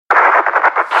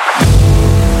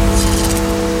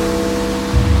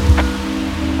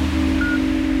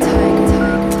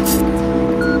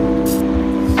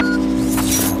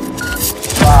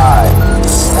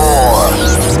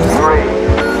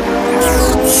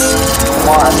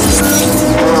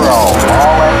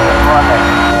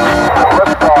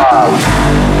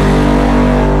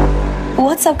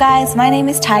guys, my name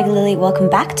is Tiger Lily. Welcome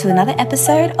back to another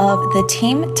episode of the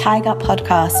Team Tiger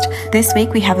podcast. This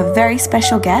week we have a very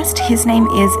special guest. His name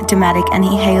is Dematic and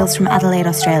he hails from Adelaide,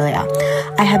 Australia.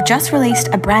 I have just released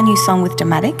a brand new song with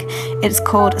Dematic. It's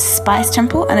called Spice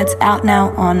Temple and it's out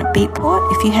now on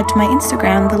Beatport. If you head to my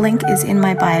Instagram, the link is in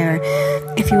my bio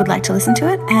if you would like to listen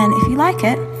to it. And if you like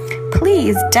it,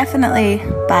 please definitely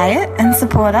buy it and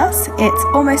support us. It's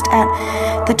almost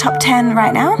at the top 10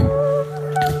 right now.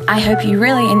 I hope you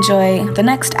really enjoy the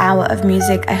next hour of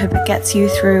music. I hope it gets you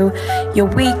through your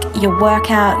week, your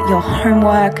workout, your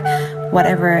homework,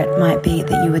 whatever it might be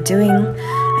that you are doing.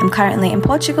 I'm currently in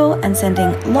Portugal and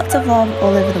sending lots of love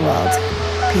all over the world.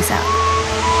 Peace out.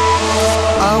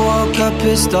 I woke up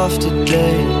pissed off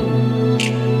today,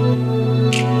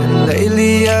 and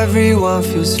lately everyone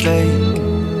feels fake.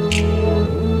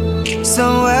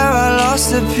 Somewhere I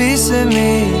lost a piece of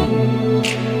me,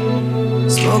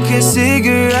 smoking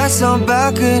cigarettes on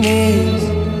balconies.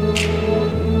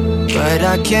 But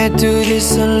I can't do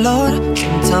this alone.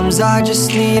 Sometimes I just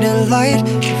need a light.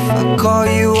 If I call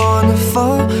you on the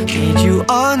phone, need you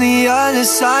on the other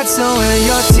side. So when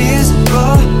your tears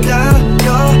roll down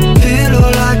your pillow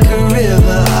like a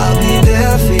river, I'll be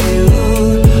there for you,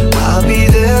 I'll be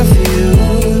there for you.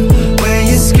 When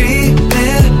you're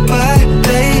screaming but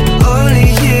they only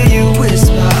hear you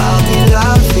whisper, I'll be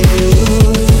loud for you.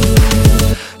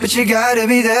 But you gotta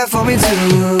be there for me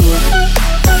too.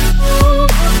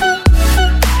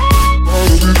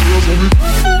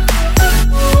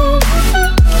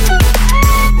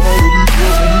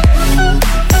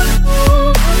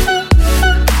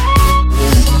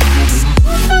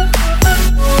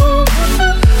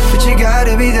 But you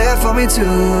gotta be there for me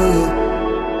too.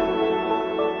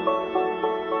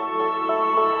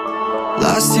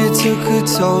 Last year took a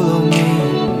toll on me,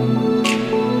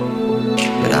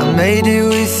 but I made it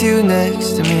with you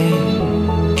next to me.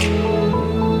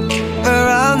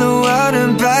 Around the world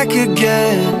and back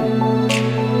again.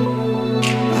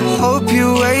 I hope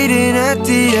you're waiting at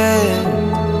the end.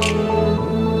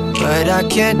 But I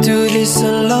can't do this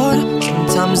alone.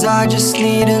 Sometimes I just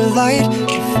need a light.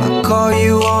 If I call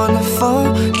you on the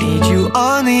phone, need you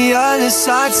on the other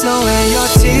side. So when your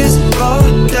tears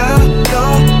roll down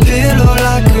your pillow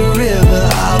like a river,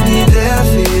 I'll be there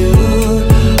for you,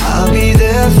 I'll be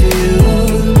there for you.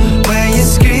 When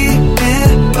you're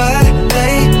screaming but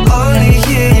they only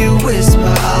hear you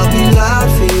whisper, I'll be loud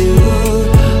for you,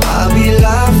 I'll be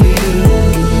loud for you.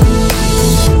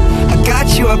 I got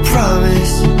you, I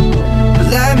promise, but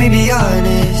let me be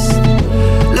honest.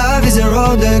 Love is a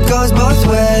road that goes both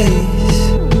ways.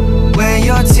 When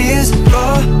your tears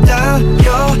roll down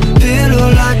your pillow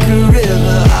like a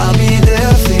river, I'll be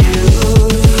there for you.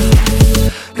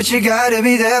 But you gotta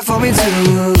be there for me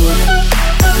too.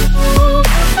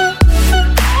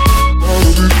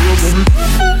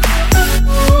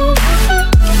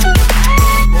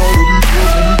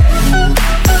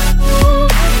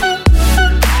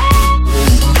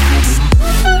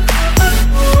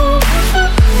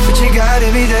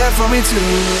 Be there for me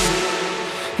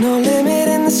too. No limit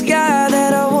in the sky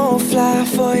that I won't fly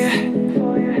for you.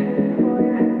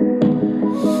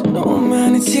 No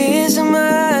amount of tears in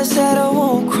my eyes that I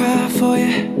won't cry for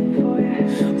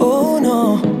you. Oh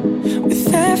no.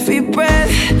 With every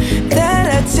breath that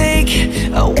I take,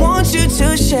 I want you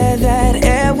to share that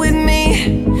air with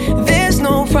me. There's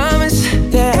no promise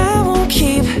that I won't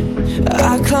keep.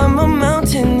 I climb a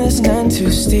mountain that's none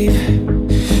too steep.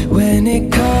 When it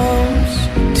comes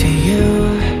to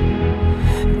you,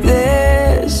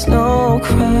 there's no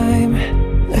crime.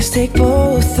 Let's take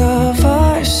both of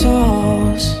our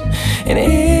souls and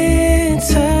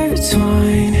intertwine.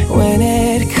 When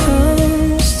it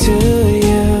comes to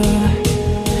you,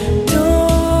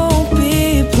 don't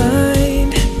be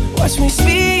blind. Watch me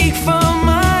speak from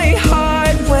my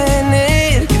heart. When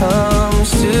it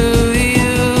comes to you,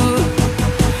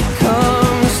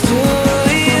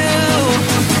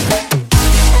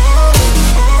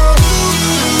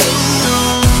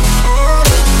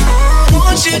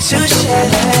 to share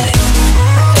that.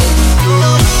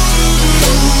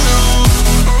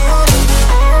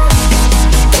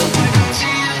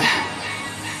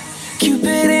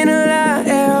 Cupid in a light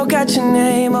arrow got your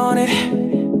name on it.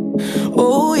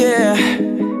 Oh yeah.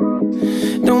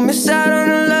 Don't miss out on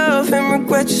the love and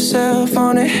regret yourself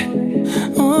on it.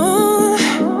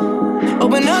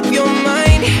 Open up your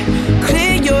mind,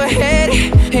 clear your head.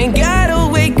 Ain't gotta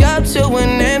wake up to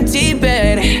an empty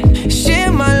bed.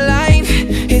 Share my life,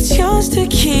 it's yours to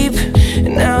keep.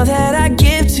 Now that I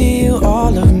give to you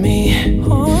all of me.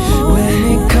 When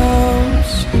it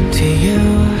comes to you,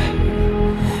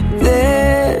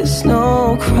 there's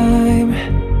no crime.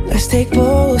 Let's take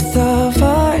both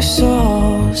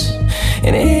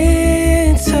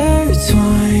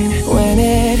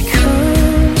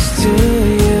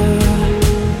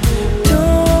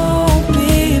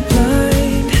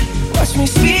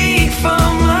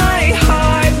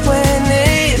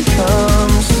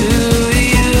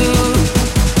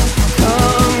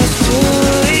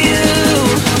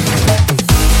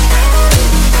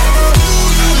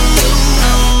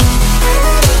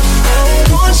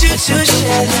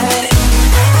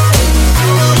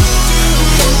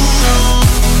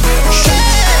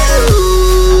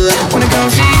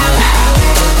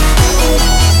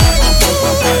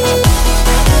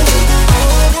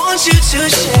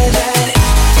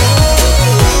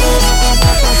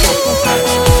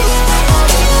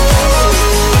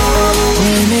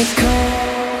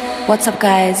What's up,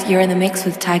 guys? You're in the mix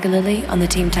with Tiger Lily on the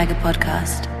Team Tiger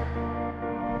podcast.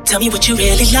 Tell me what you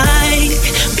really like.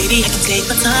 Baby, I can take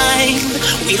my time.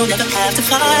 We don't ever have to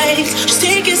fight. Just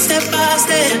take it step by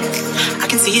step. I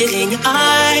can see it in your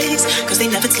eyes, cause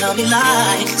they never tell me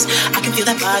lies. I can feel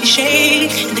that body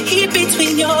shake and the heat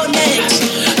between your legs.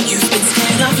 You've been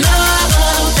scared of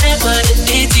love and what it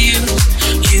did to you.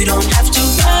 You don't have to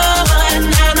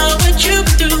run, I know what you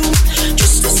can do.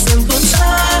 Just a simple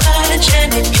touch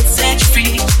and it can set you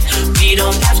free. We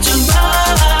don't have to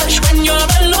rush when you're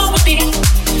alone with me.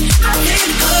 I feel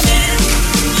it coming,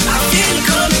 I feel it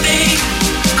coming, babe.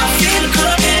 I feel it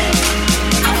coming,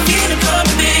 I feel it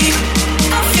coming, babe.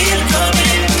 I feel it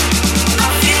coming,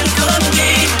 I feel it coming,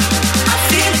 babe. I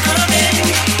feel it coming,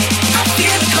 I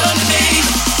feel it coming, babe.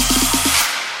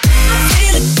 I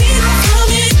feel it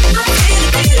coming, I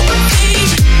feel it coming, babe.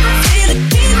 I feel it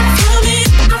coming,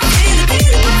 I feel it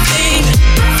coming, babe.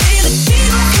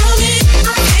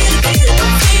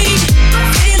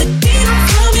 I feel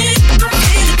it coming, I feel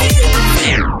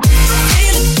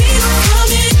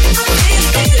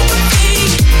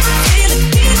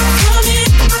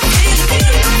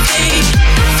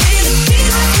it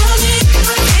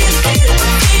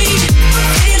coming, babe. I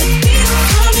feel it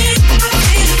coming, I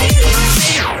feel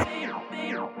it coming.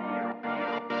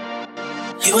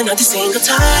 You are not the single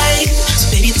type, so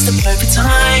baby, this the perfect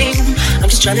time. I'm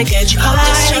just trying to get you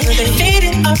high,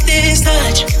 fading off this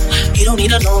touch. You don't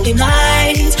need a lonely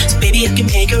night, so baby, I can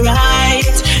make it right.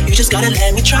 You just gotta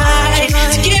let me try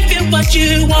to give you what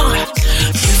you want.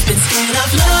 You've been scared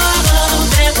of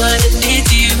love and what it did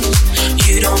to you.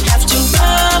 You don't have to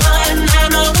run, I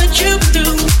know what you can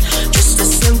do. Just a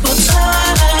simple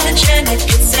touch and it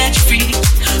can set you free.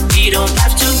 We don't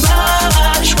have to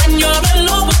rush when you're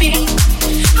alone with me.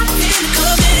 I feel it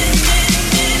coming.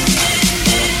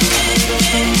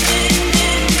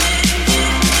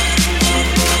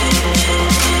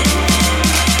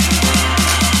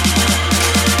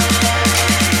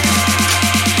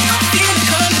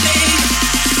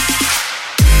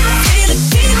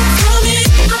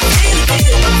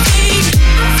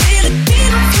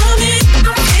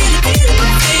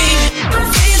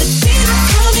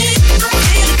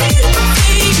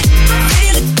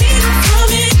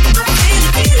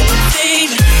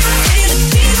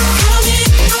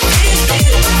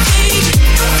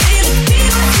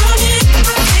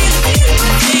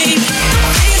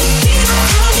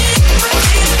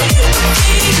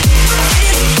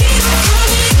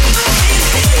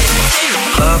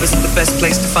 Best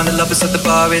place to find the lovers at the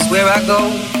bar is where I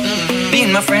go. Me and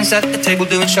my friends at the table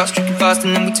doing shots, drinking fast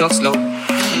and then we talk slow.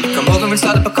 Come over and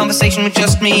start up a conversation with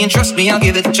just me, and trust me, I'll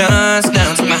give it a chance.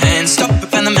 Now take my hand, stop it,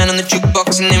 and the man on the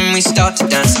jukebox, and then we start to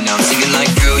dance. And now I'm singing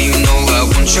like, girl, you know I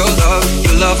want your love.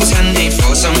 Your love was handmade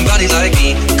for somebody like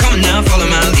me. Come on now, follow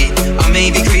my lead. I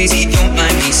may be crazy, don't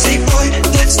mind me. Say, boy,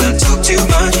 let's not talk too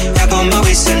much. Tap on my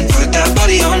waist and put that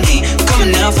body on me. Come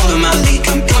on now, follow my lead.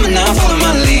 Come on now, follow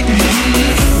my lead.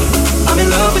 I'm in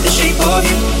love with the shape of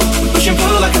you. We push and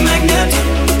pull like a magnet.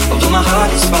 Although my heart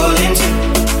is falling too.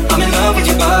 I'm in love with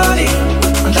your body.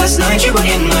 And last night you were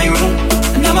in my room,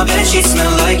 and now my bedsheets smell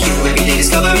like you. Every day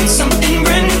discovering something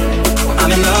brand new.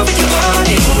 I'm in love with your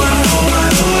body.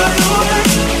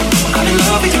 I'm in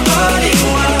love with your body.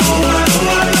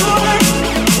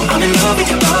 I'm in love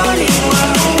with your body.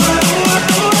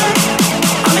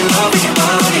 I'm in love with your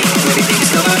body. Every day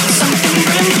discovering something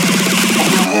brand new. I'm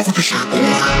in love with the shape of you.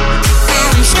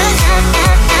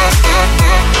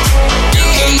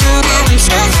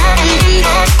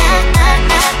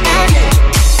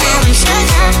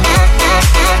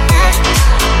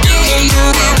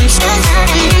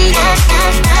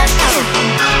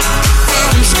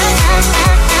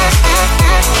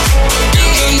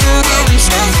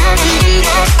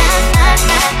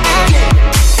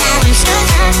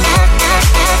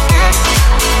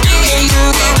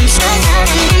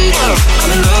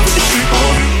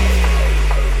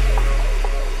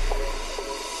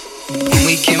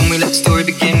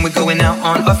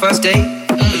 On our first date,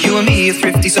 you and me are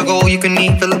thrifty, so go all you can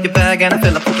eat. Fill up your bag and I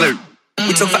fill up a plate.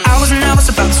 We talk for hours and hours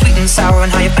about sweet and sour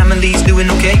and how your family's doing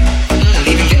okay. And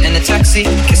leaving, getting in a taxi,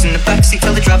 kissing the backseat,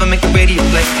 tell the driver make the radio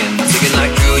play. And I'm thinking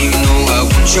like, girl, you know I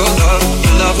want your love.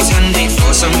 Your love was handmade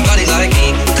for somebody like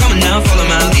me. Come on now, follow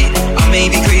my lead. I may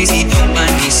be crazy, don't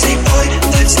mind me. Say, boy,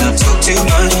 let's not talk too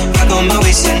much. Grab on my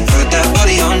waist and put that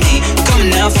body on me. Come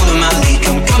on now, follow my lead.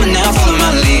 Come on now, follow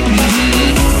my lead.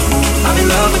 I'm in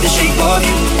love with the shape of you.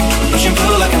 Push and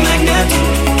pull like a magnet.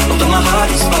 Although my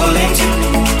heart is falling too.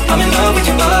 I'm in love with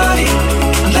your body.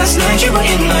 And last night you were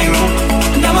in my room,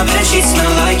 and now my bedsheets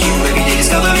smell like you. Every day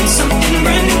discovering something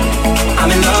brand new.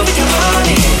 I'm in love with your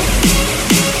body.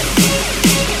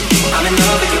 in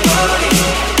love with your body.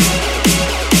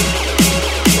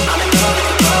 I'm in love with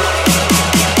your body.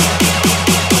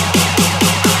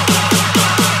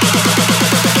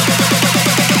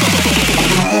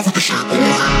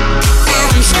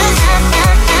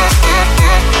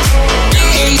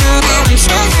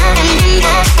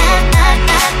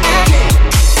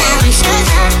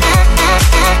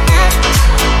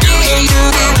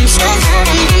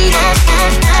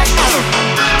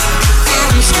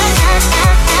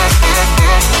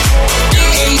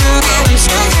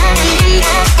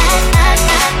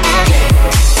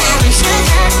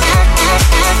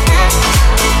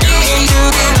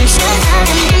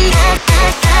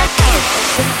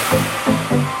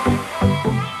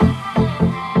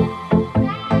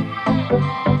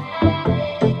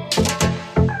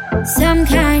 Some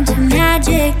kind of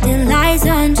magic that lies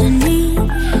underneath.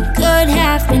 Could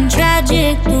have been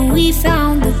tragic, but we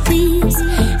found the peace.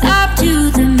 Up to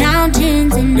the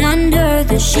mountains and under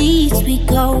the sheets we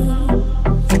go.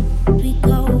 We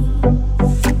go.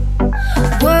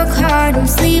 Work hard and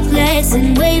sleepless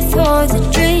and wait for the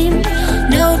dream.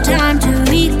 No time to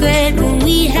regret what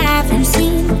we haven't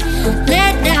seen.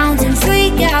 Letdowns and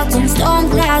freakouts and storm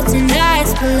clouds and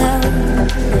ice below.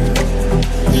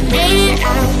 We made it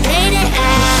out, made it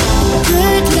out.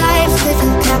 Good life with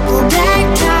a couple bad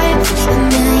times. A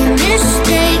million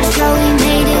mistakes, but we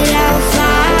made it out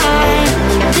fine.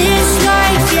 This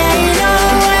life, yeah, it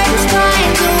always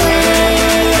finds a way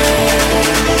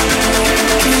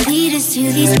to lead us to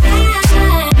these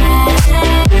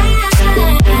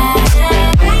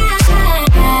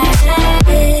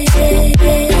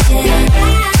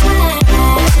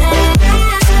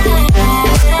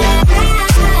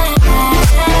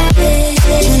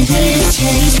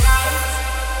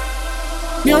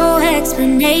no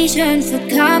explanation for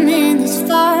coming this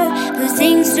far, but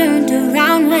things turned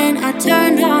around when I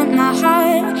turned on my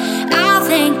heart. I'll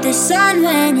thank the sun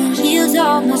when it heals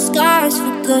all my scars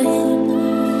for good,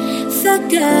 for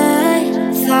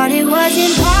good. Thought it was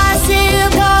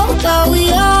impossible, but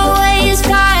we always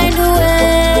find a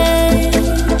way.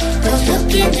 But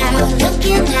looking out,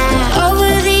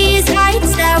 over these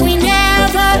heights that we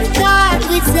never thought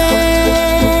we'd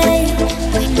say.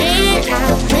 We made it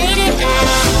out, made it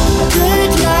out.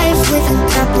 Good life with a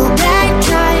couple bad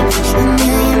times. A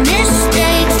million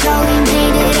mistakes, but we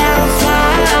made it out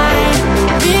fine.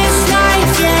 This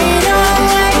life, yeah, it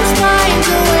always finds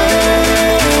a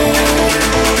way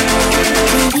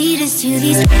to lead us to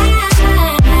these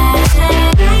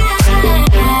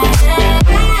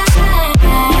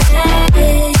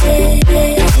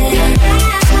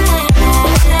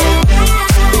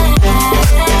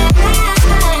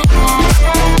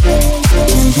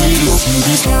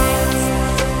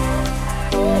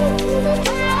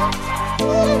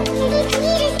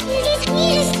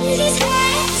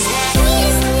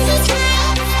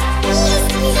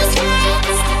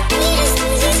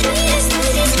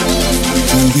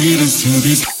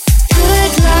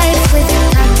good life with a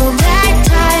couple bad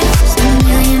times. A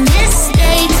million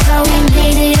mistakes, but we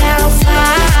made it out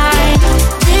fine.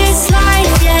 This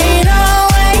life, yeah, it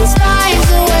always finds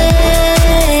a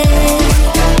way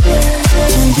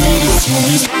to lead us to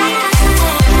these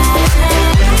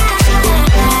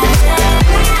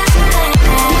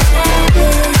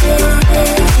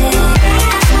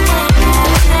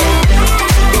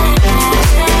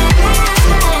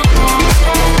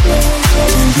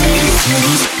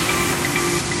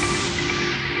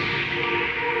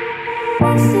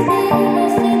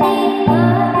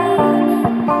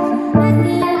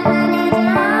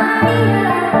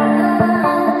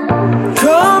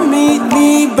Come meet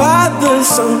me by the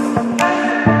sun.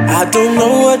 I don't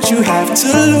know what you have to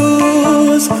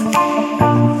lose.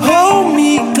 Hold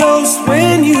me close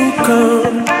when you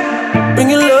come. Bring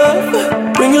your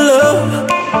love, bring your love.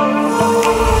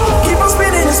 Keep on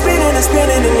spinning and spinning and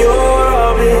spinning in your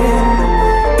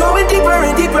orbit. Going deeper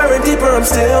and deeper and deeper, I'm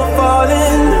still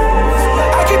falling.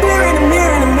 I keep hearing the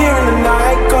mirror in the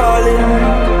night calling.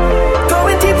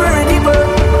 Going deeper and deeper.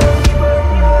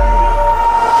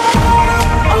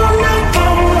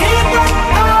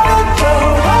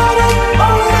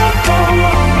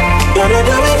 Gonna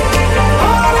do it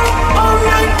all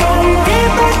night long,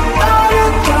 deeper, all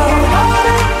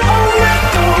night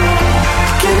long.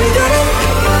 Can we do it?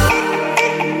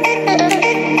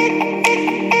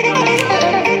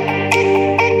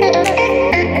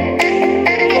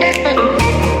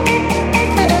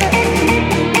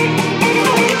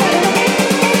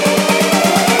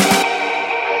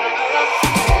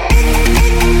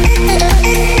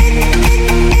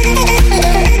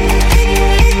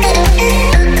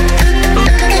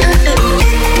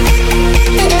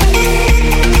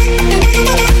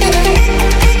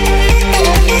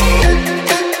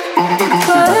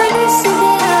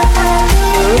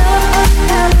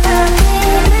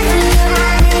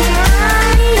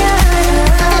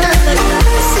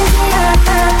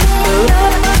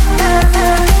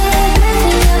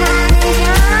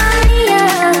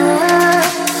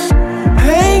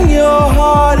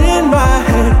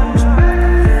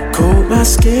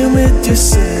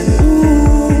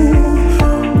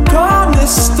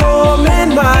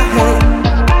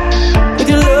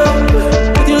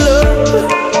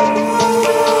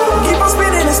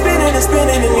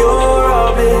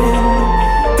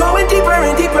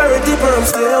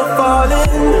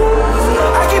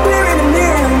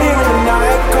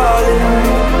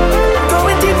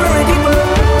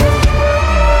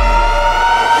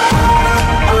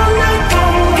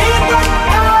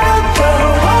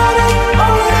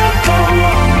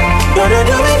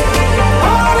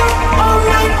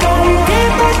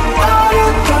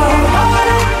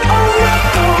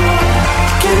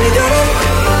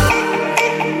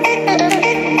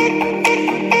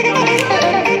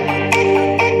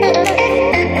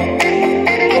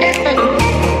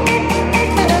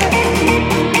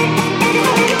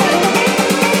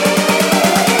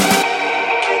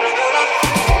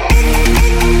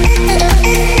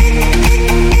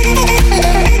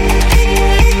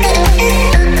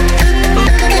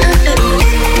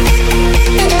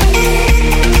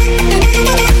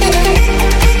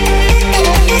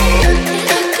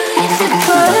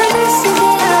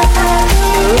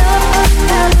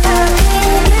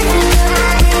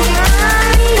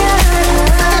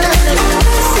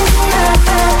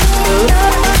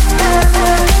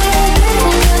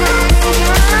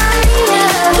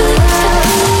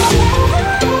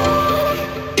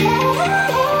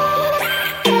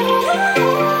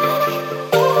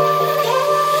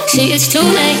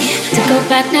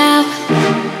 back now.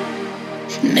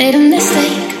 Made a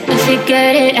mistake, I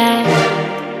figured it out.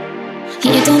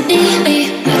 You don't need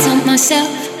me, I told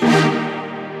myself.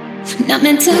 Not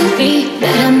meant to be,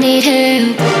 but I need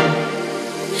help.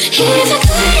 If I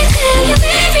couldn't tell you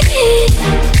everything,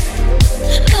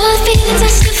 all the feelings I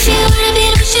still feel when I've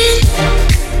been wishing.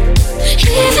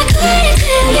 If I couldn't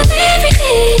tell you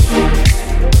everything,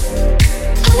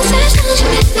 all the sad songs you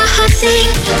make my heart sing.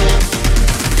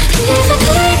 If I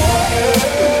could.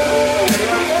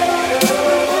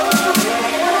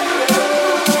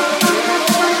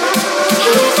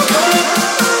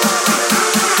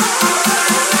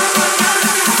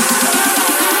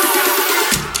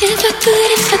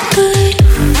 If I could.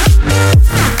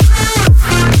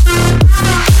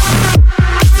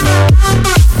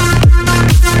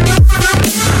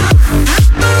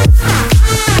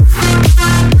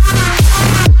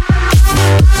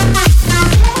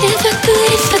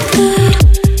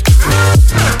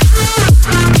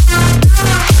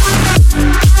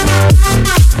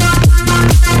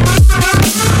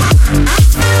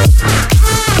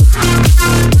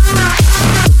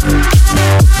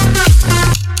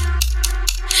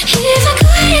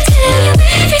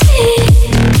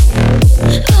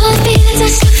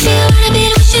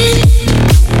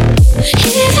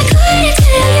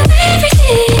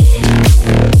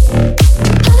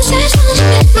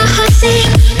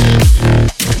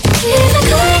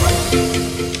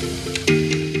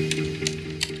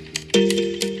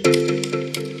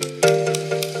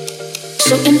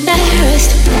 So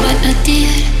embarrassed by what I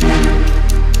did.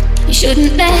 You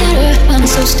shouldn't matter, I'm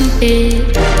so stupid.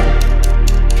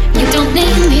 You don't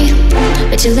need me,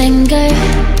 but you linger.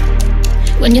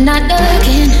 When you're not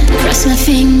looking, cross my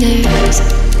fingers.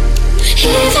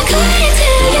 If I couldn't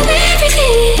tell you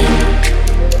everything,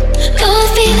 all the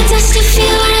feelings I still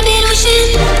feel when I've been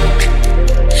wishing.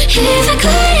 If I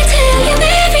couldn't tell you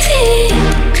everything,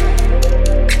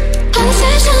 all the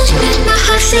sad songs you make my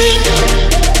heart sing.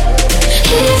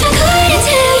 If I couldn't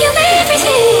tell you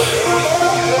everything,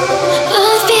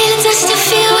 all the feelings I still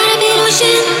feel when I've been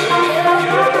wishing.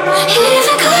 If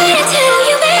I couldn't tell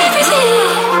you everything,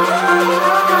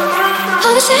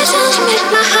 all the sad songs you make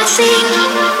my heart sing.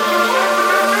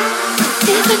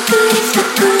 If I could, if I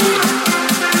could,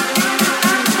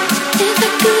 if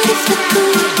I could, if I could,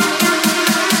 if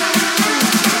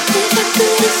I could, if I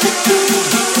could,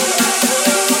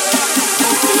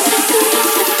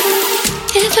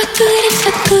 if I could, if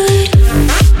I could.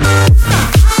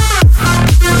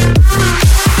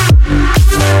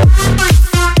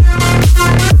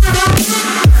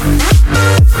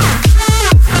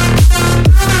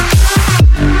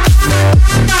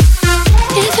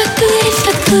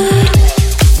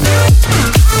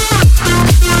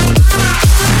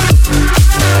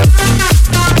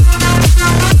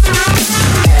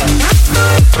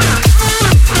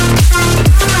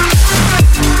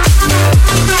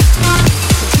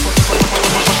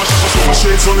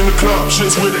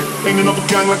 Shit's with it, ain't another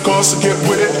gang like us, so get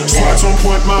with it. Slides on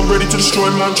point, man, ready to destroy,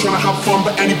 man. Trying to have fun,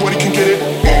 but anybody can get it.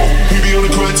 We be on the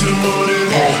grind till the morning,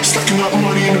 stacking up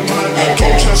money in the bank.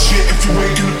 Don't trust shit if you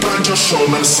ain't in the band. Just show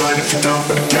man a sign if you're down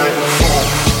for the gang.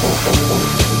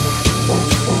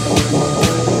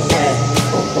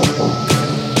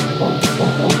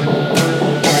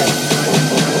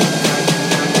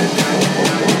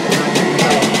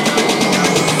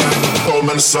 Oh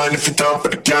man a sign if you're down for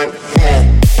the gang.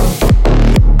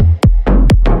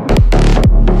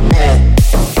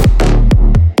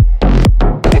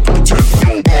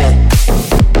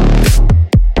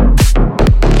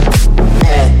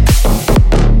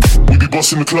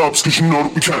 In the clubs, cause you know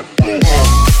that we can.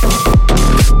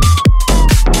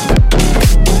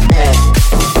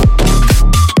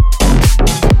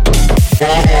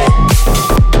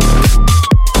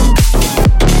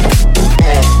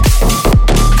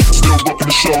 Still rocking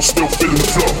the show, still feeling the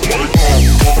flow.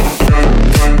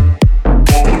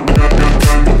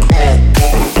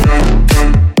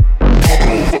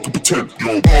 Fuck to pretend,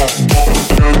 yo.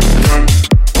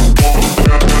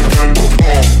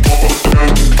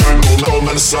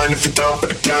 A sign if you're down for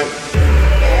the gang.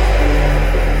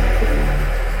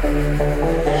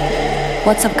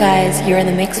 What's up, guys? You're in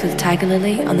the mix with Tiger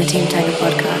Lily on the Team Tiger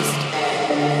podcast.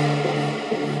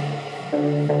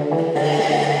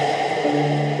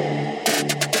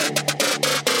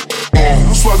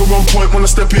 Swag at one point when I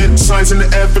step in. Signs in the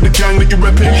air for the gang that you're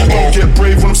repping. Don't get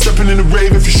brave when I'm stepping in the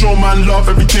rave. If you show man love,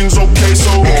 everything's okay. So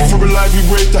looking for a lively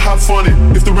rave to have fun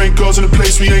in. If there ain't girls in the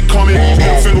place, we ain't coming.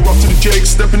 Middle finger up to the Jake,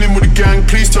 stepping in with the gang.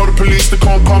 Please tell the police they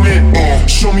can't come in.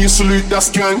 Show me a salute,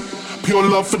 that's gang. Pure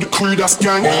love for the crew, that's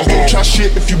gang. Don't chat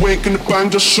shit if you ain't gonna bang.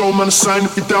 Just show man a sign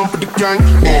if you're down for the gang.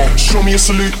 Show me a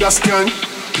salute, that's gang.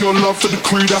 Pure love for the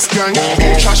crew, that's gang.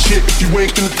 Don't chat shit if you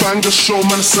ain't gonna bang. Just show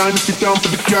man a sign if you're down for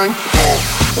the gang.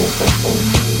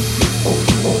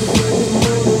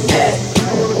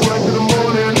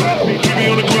 Keep me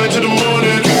on the grind to the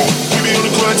morning. Keep me on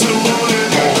the grind to the morning.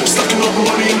 Stacking up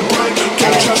money in the bank.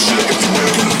 Don't chat shit if you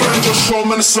ain't gonna bang. Just show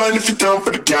man a sign if you're down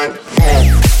for the gang.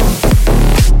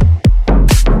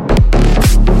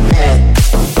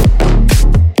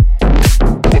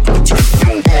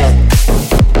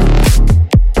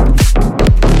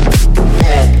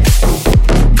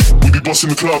 In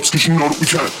the clubs, cause you know that we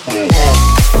can.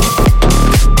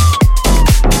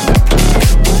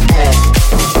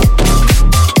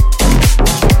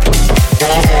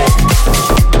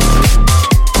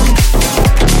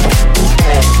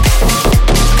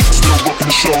 Still rocking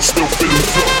the show, still feeling the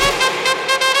flow.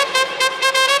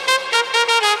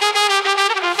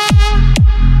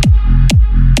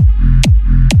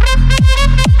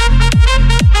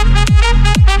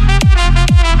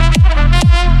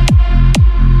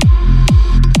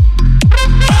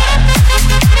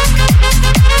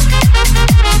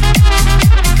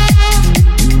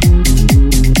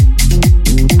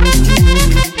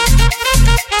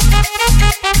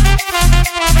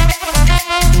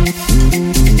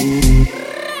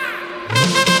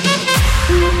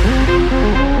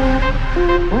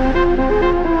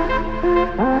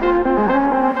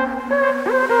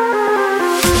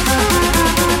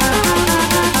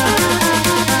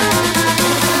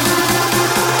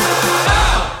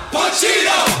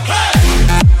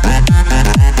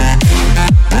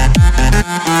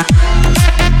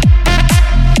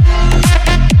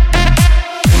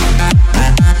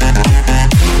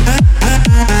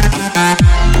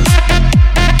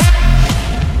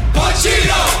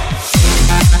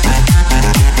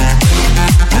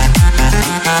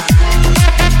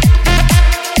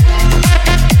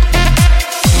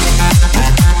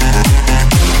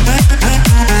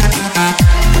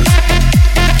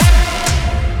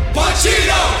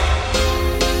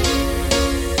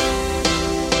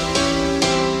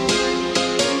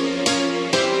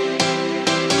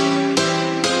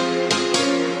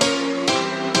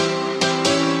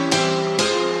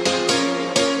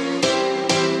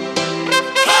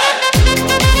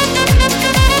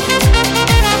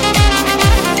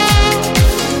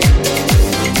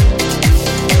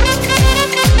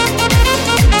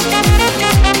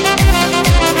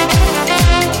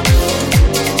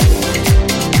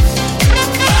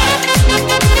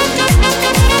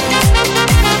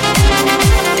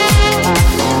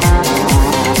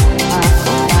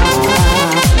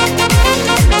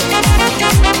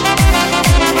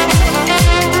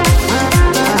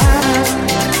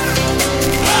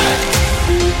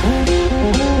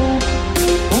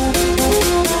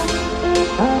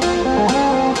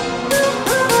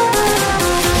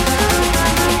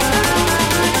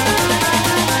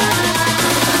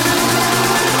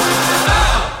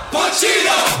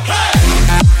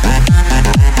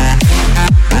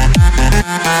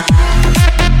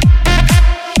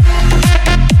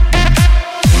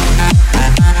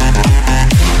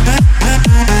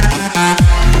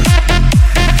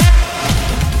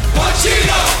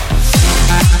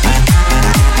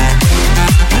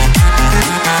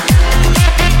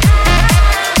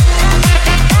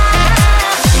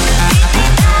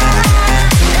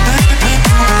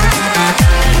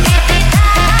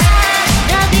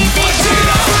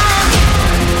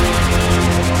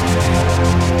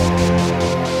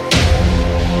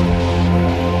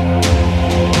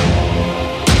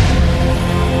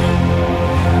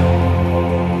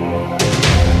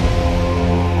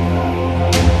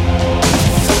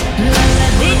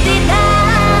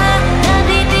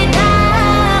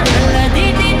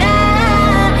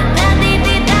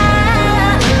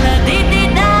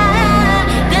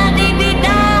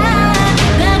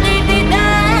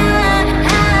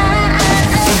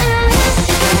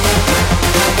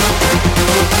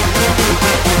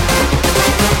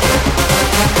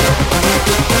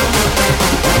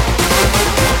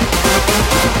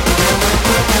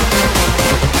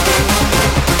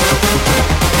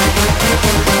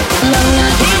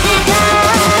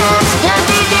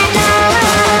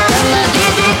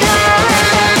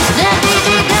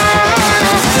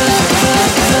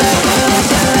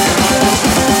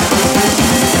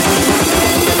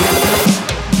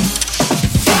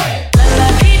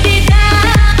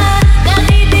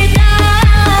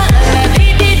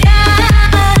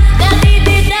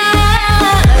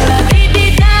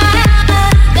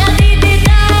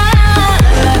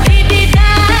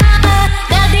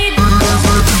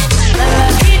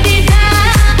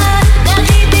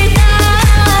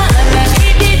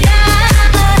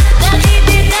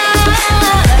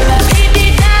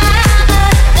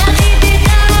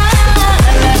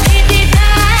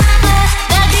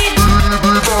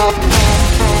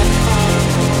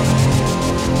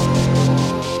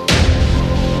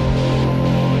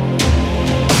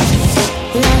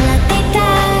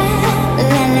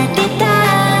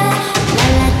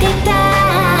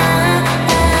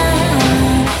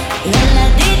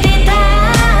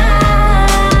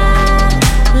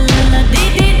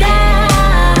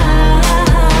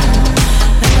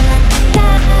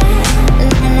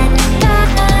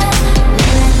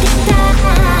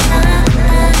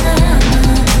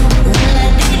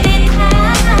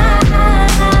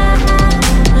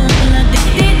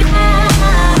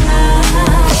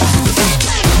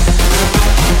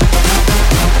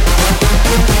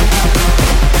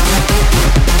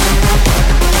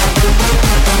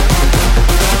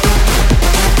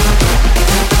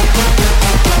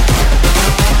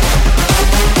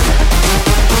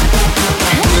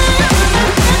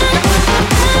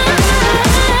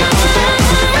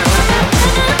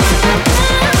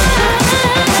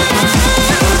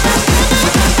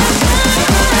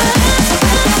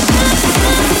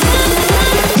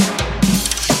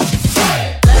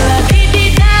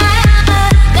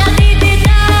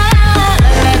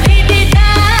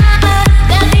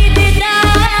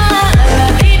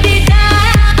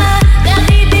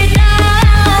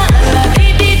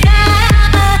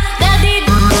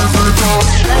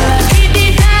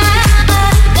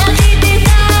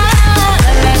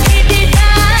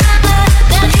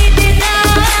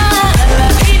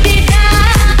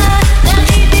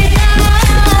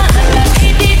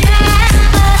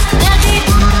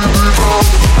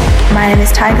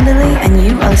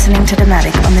 listening to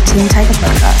Dematic on the Team Tiger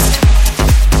podcast.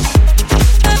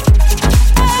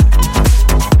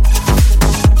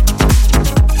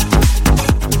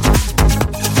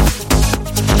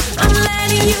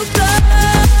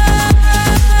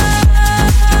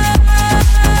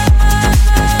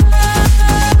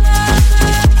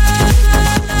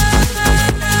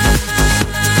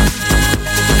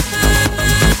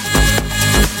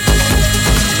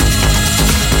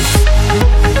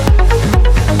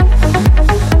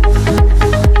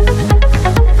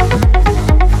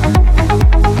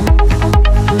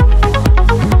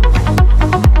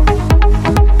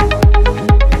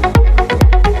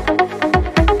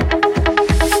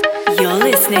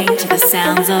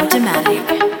 Of Dematic.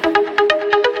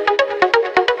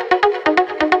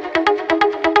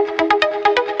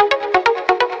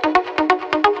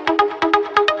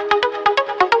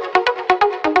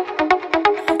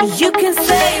 You can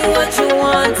say what you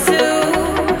want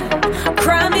to,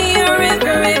 cry me a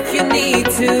river if you need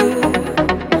to,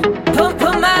 put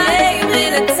my name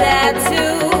in a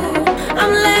tattoo,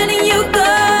 I'm letting you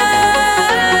go.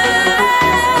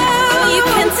 You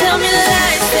can tell me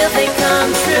lies till they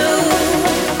come true,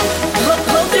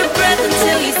 hold your breath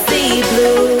until you see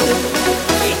blue.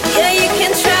 Yeah, you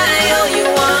can try all you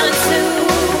want to,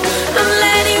 I'm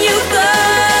letting you go.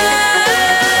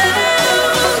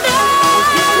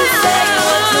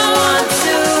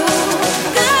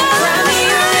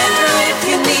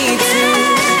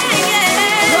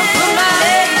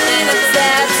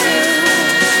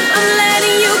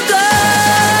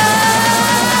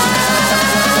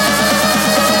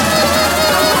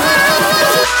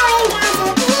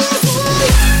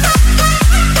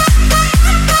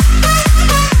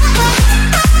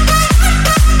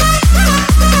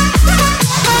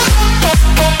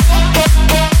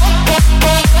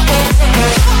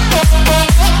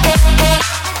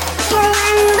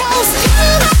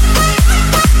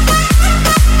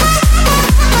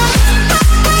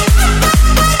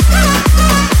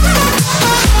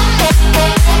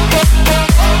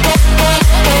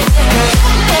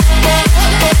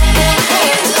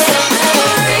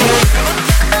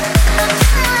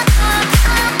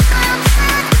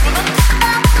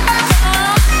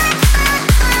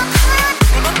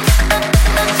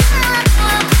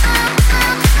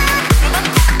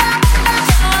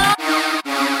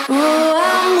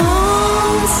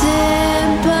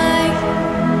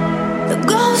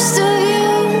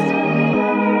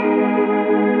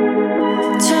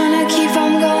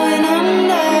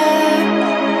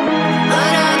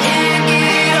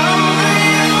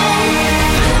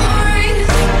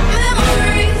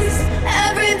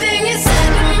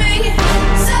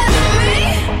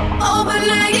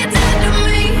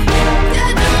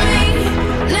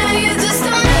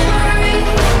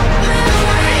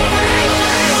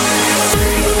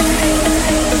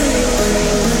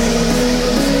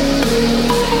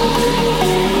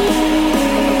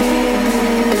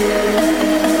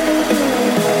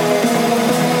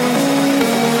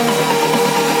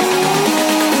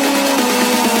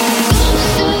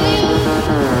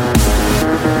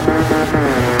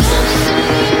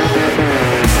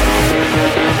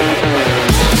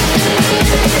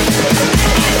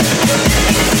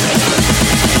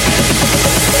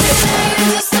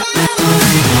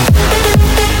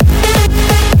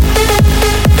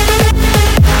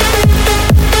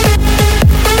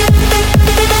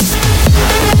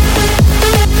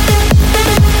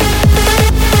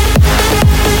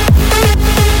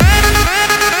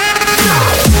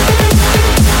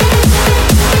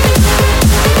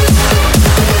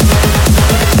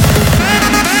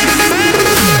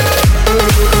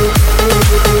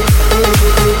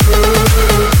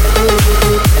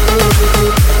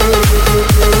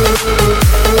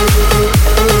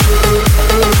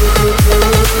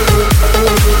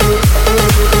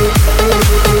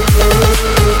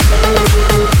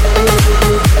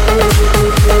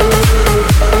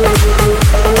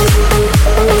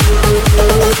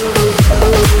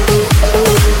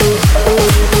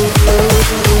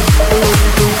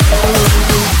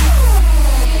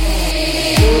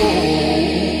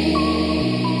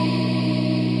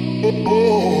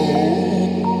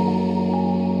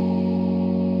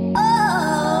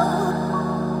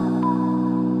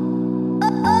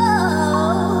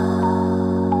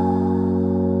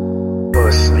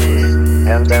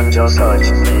 and then just touch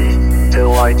me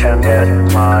till I can get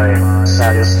my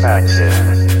satisfaction.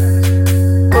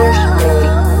 Push me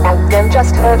and then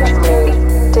just hurt me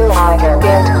till I can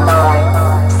get my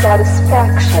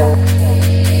satisfaction.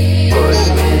 Push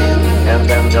me and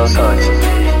then just touch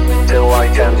me till I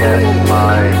can get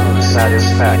my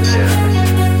satisfaction.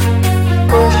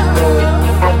 Push me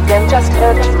and then just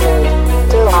hurt me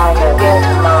till I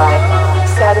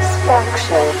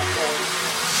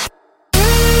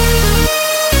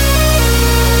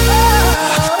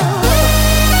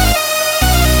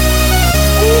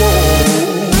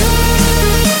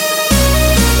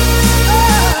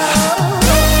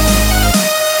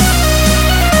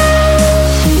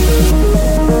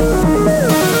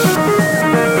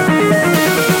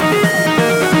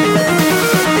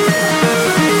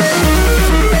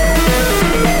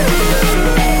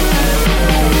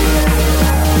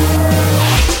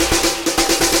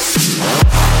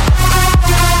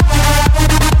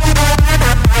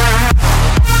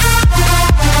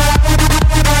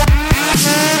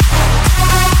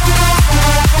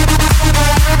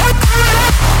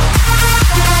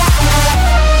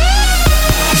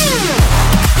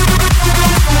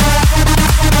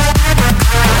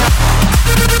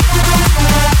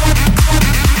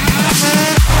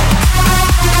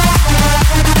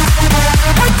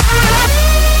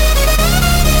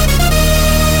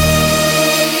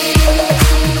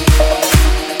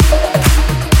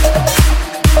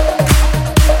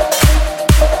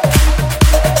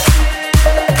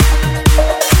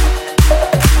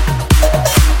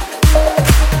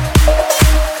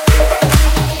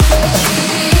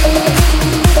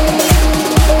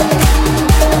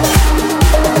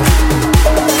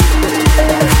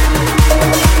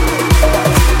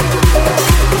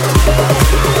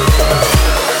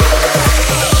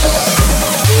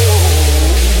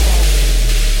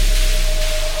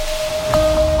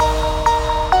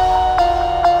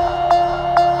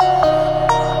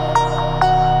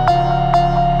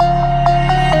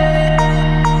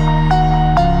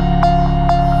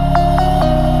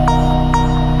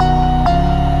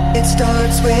It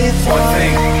starts with one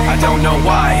thing, I don't know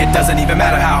why. It doesn't even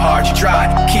matter how hard you try.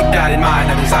 Keep that in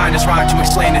mind, I designed this rhyme to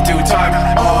explain in due time.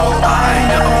 All I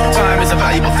know, time is a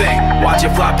valuable thing. Watch it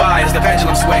fly by as the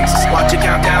pendulum swings. Watch it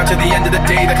count down to the end of the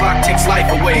day. The clock takes life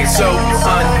away, so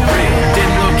unreal.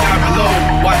 Didn't look out below,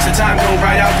 watch the time go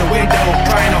right out the window.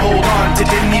 Trying to hold on to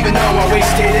didn't even know I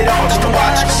wasted it all just to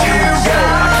watch you go.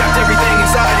 I kept everything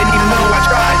inside and even though I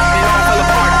tried, it all fell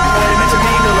apart. What it meant to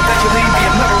me will eventually be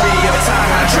a memory of a time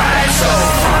when I tried so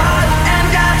hard and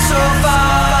got so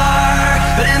far,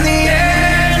 but in the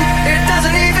end, it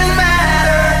doesn't even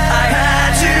matter. I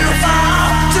had to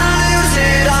fall to lose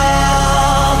it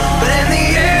all, but in the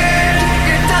end,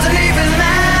 it doesn't even matter.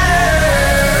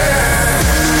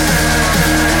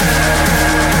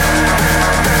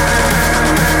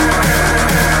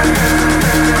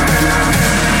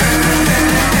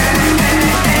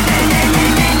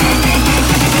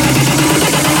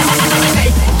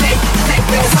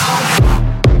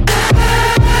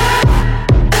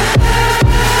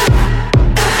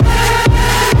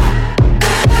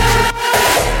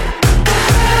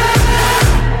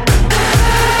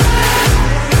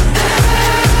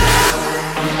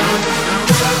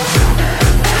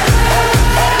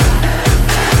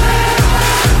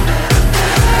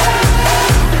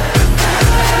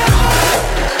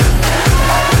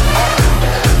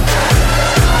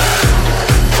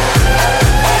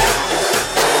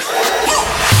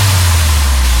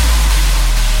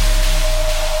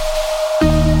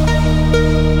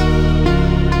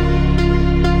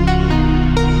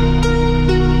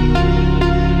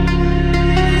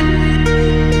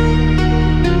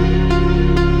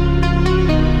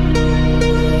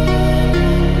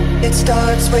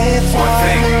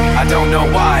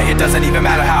 Doesn't even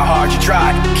matter how hard you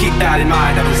try. Keep that in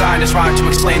mind, I designed this rhyme to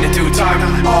explain in due time.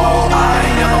 All I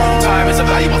know, time is a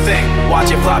valuable thing.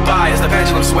 Watch it fly by as the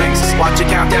pendulum swings. Watch it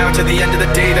count down to the end of the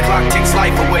day. The clock takes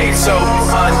life away, so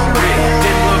unreal.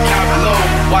 Didn't look out below,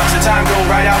 watch the time go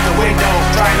right out the window.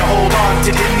 Trying to hold on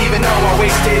to didn't even know I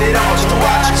wasted it all just to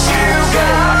watch you go.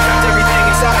 I kept everything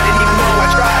inside and even though I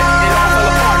tried, it all fell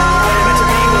apart. What it meant to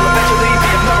me will eventually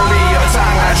be a memory of a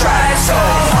time when I tried so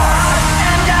hard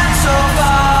and got so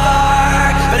far.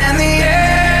 But in the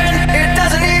end, it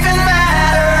doesn't even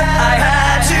matter. I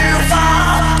had to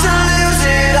fall to lose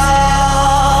it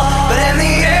all. But in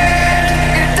the end,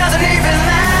 it doesn't even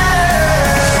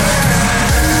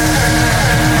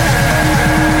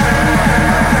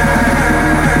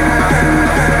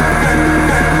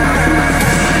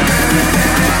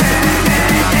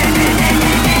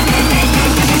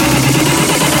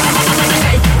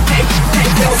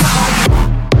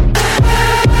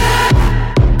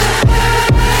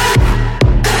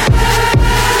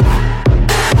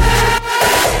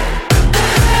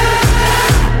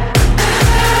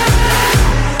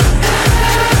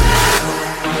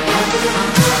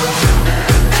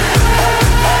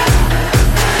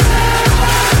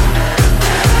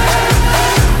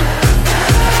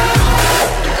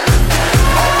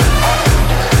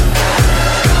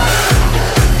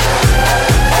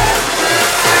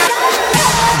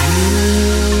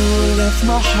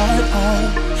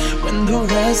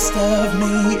rest of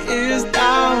me is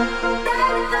down.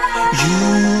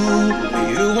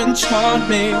 You enchant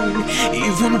me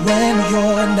even when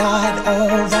you're not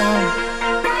around.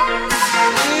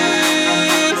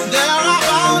 If there are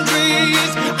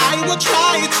boundaries, I will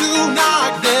try to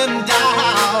knock them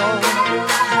down.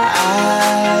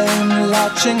 I'm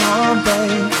latching on,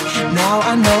 babe. Now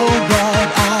I know what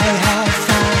I have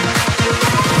found.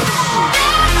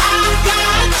 I've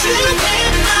got you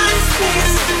in my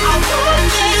space. I won't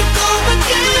let go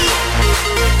again.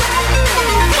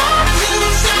 Got you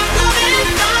shackled in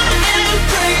my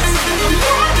embrace. I'm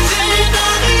holding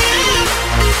on to you.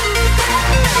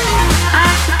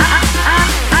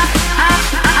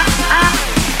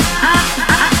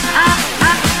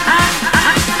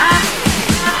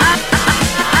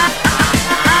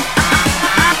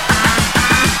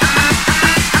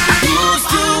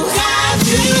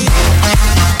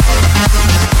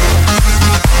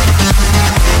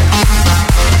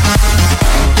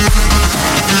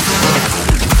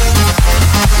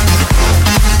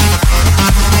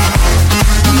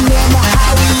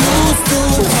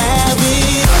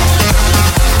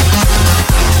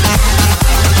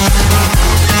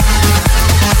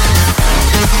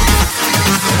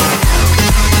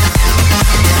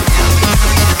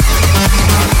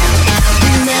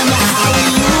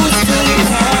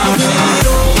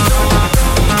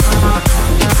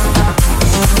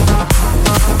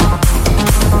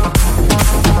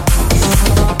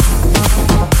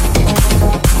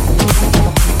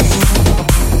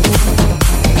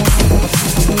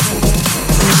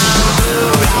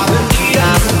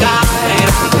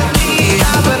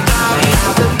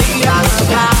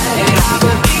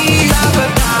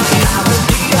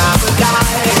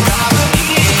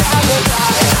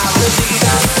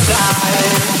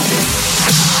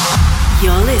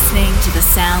 listening to the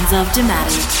sounds of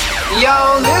Dematic. Yo,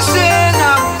 listen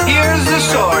up, here's the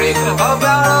story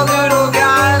about a little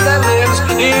guy that lives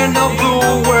in a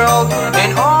blue world.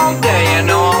 And all day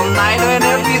and all night, and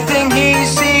everything he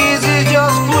sees is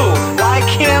just blue. Like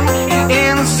him,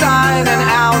 inside and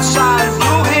outside.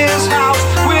 Blue his house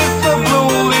with a blue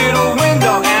little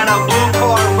window and a blue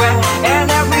Corvette.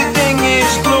 And everything is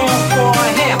blue for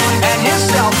him and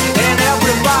himself and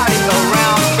everybody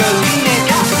around. Cause he ain't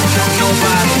got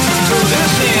nobody to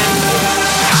listen.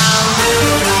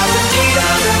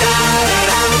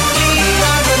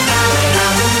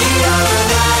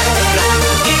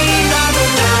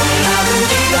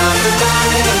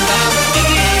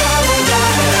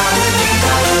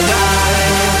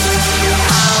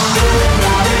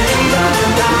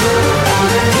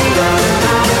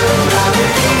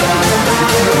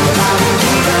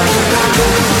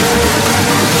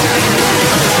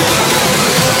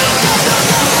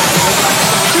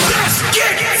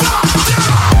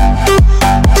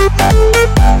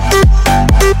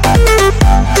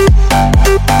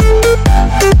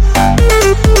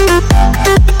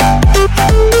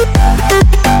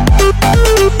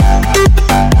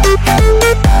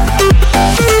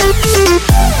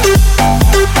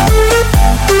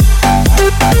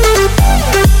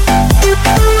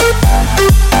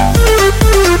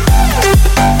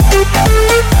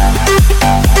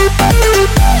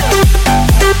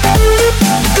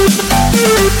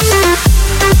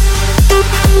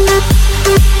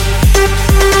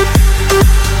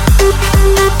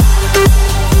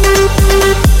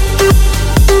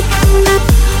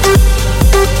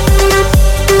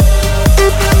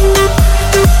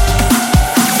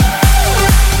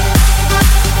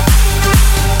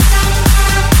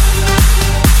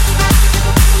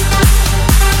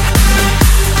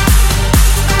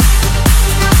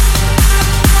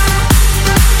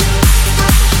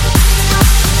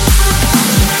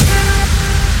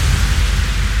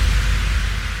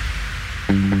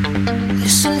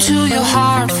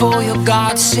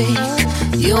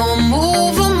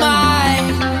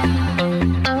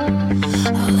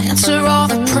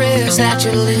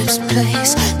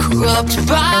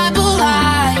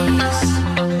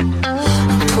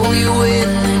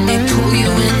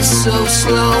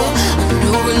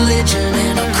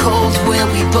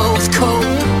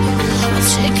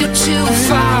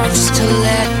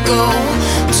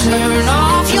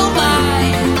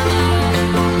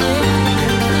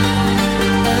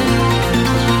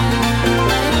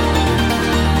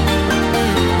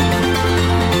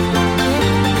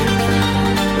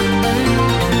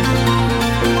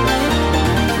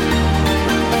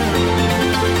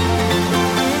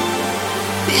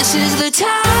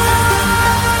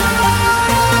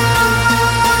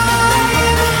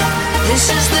 This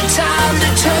is the time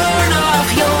to turn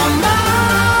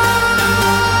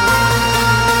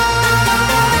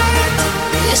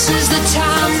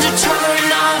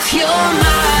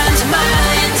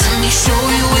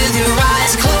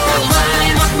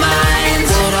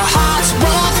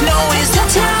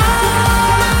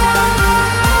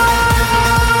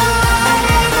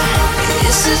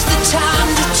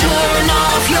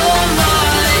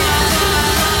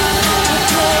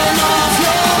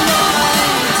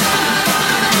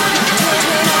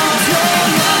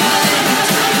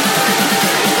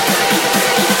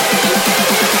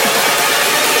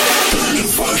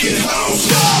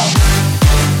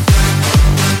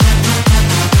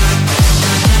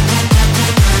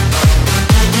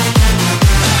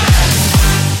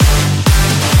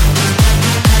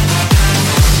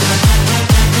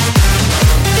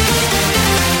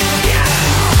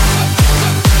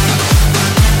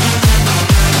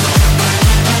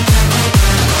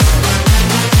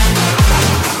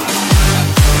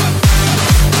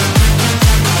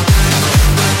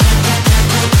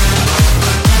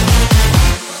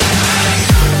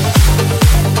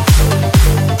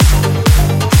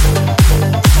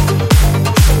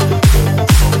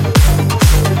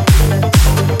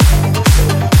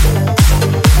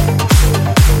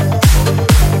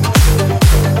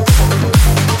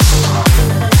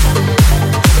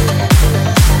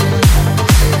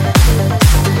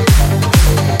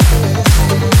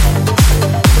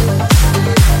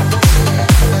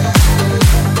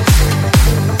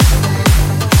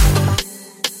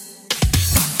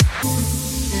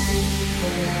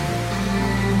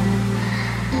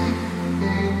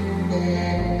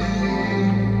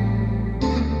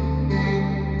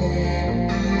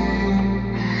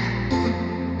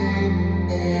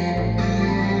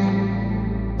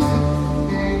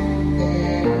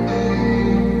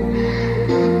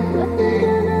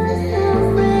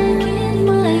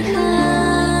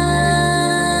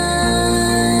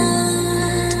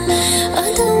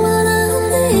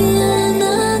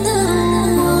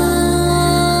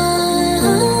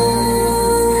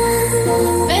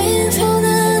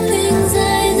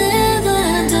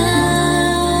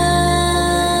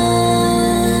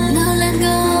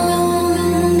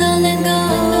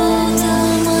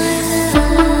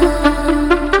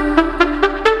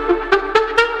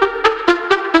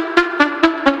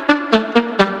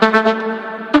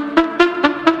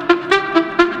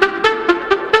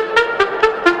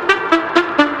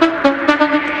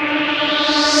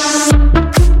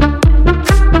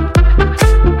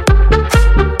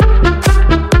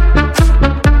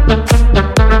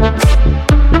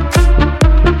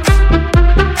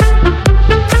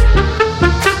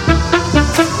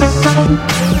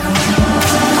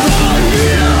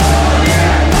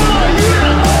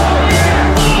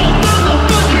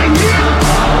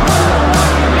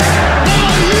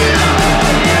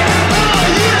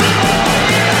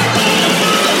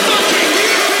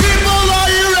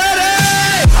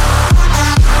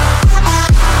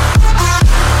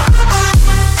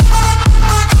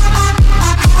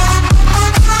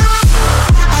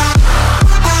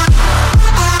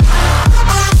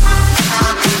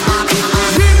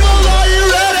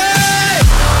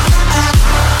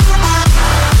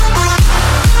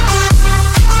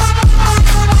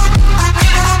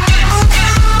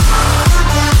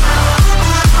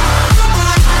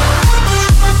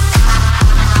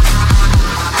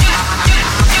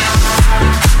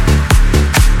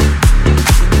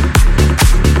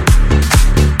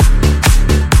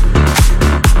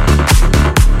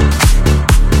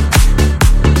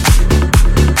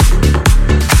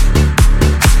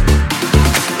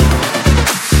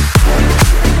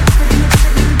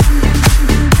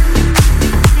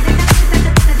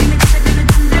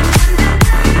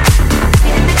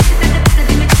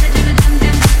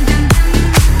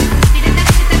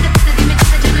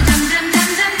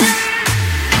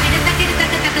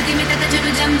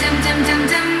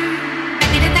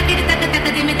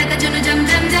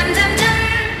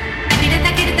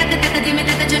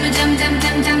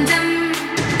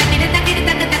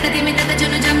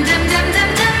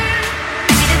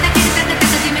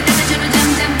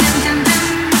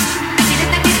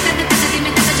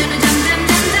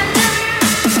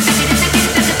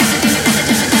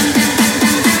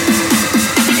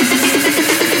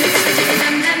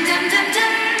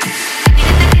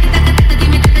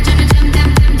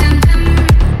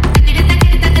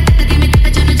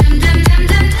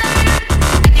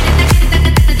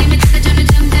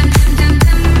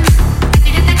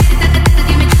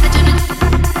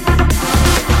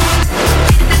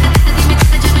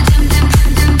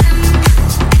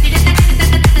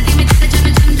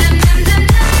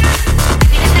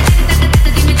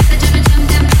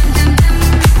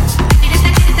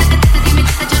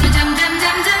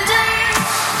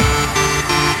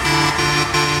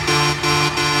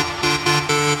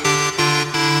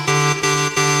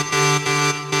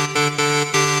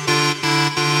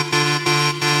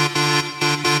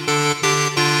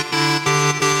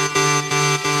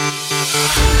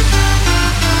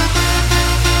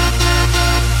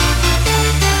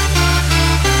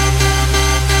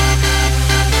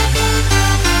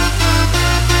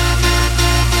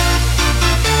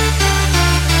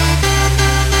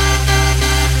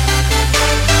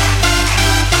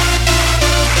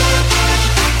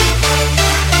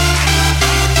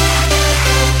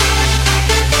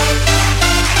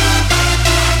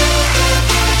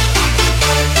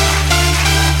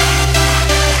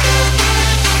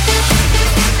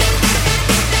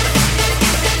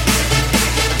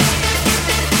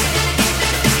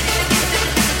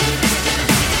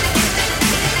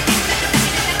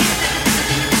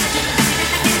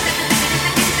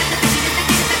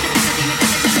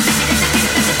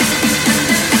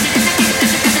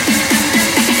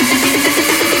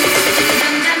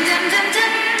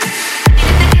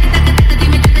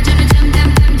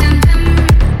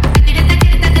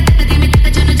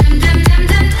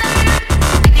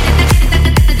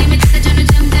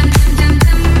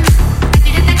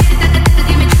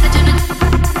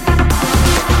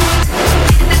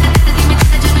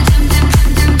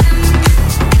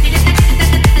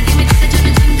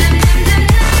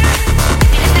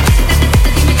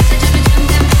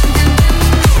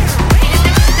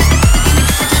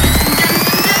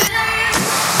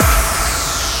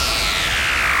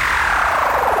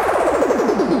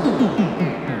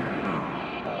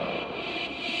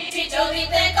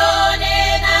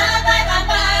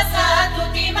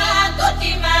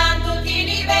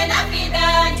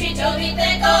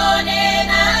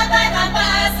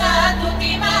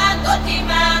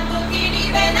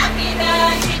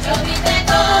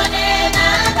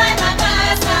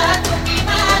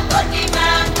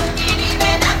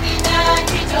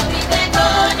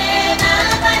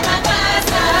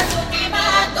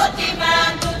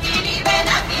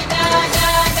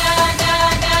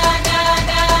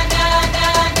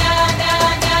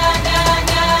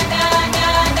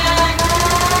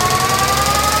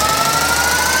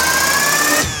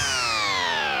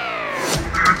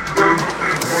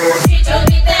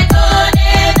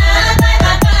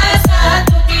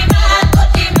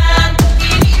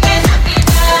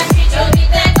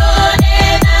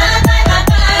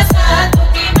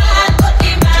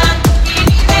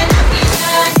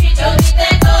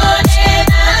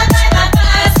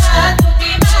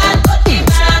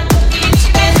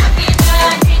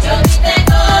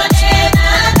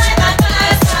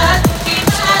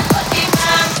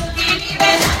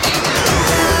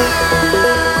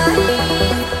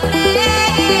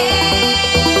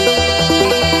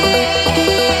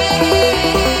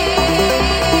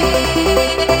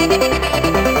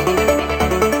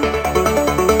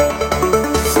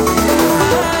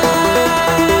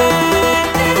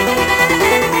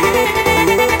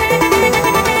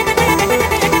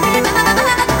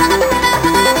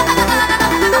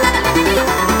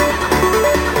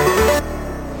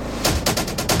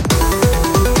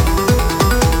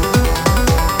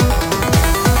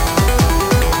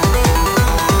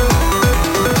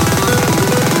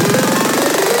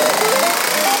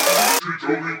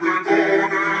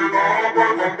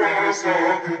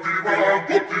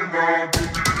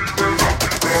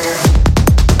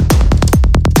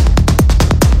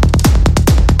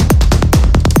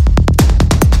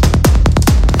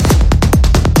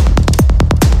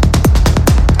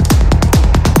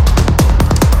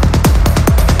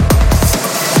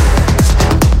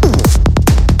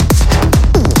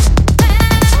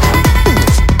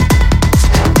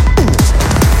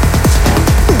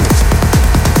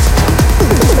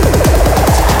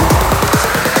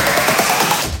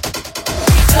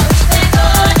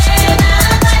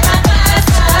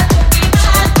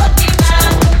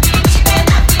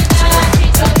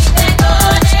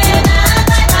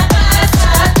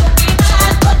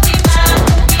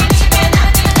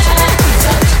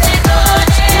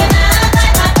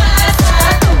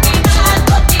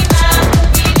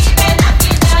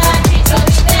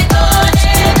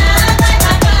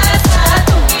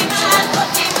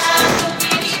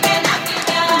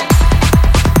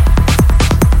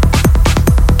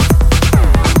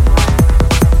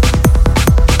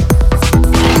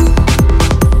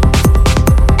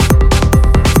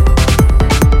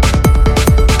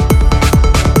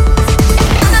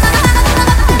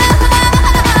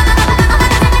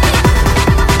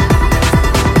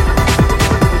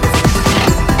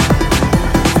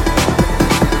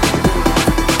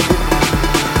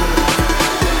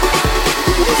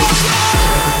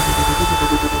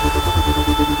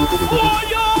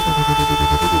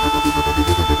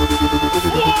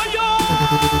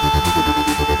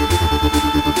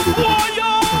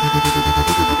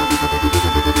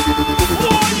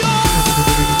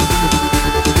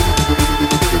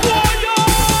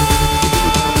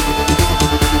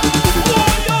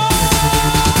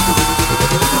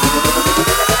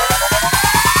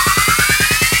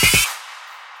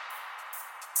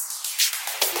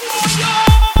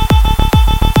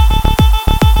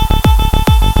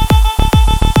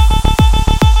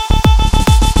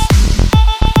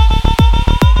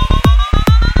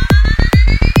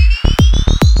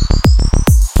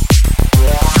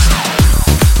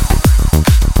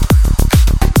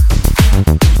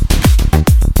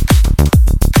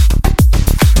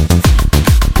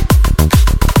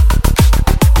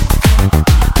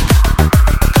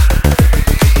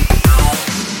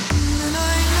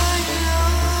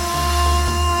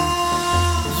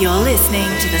You're listening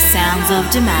to the sounds of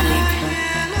Dematic.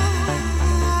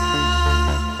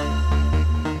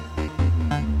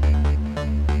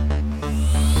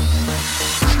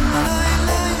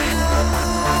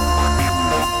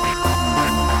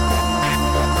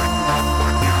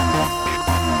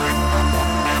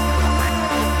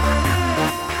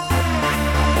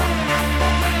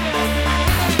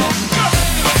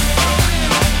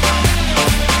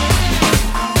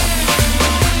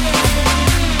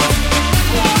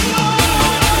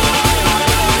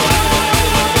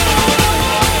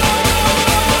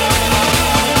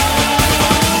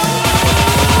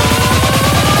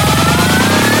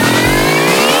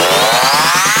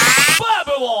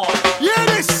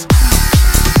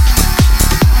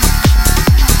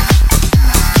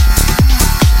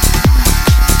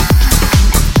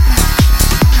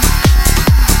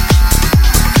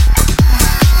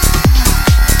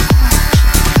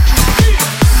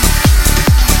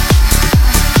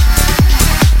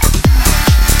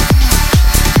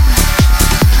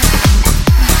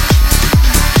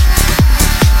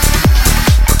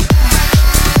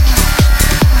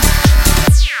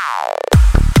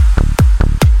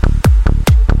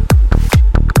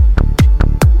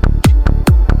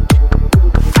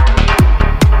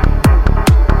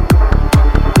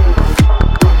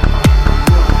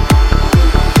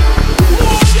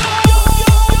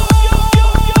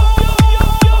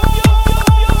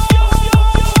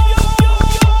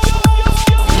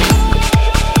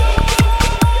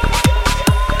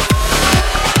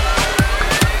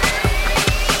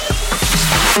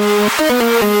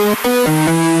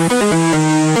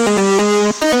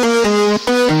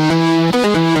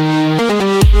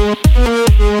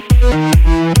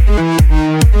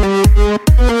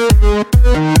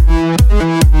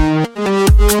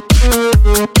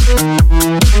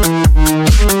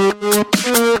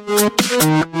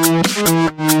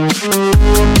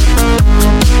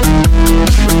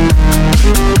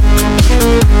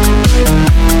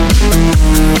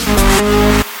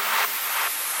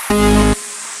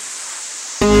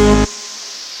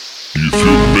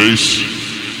 this?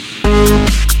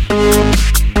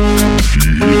 Do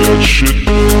you hear that shit?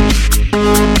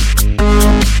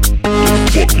 The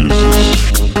fuck is this?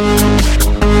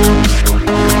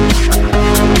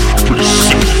 Pretty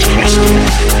sick, twisted.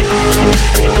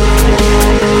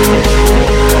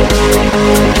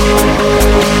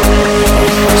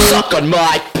 Suck on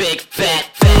my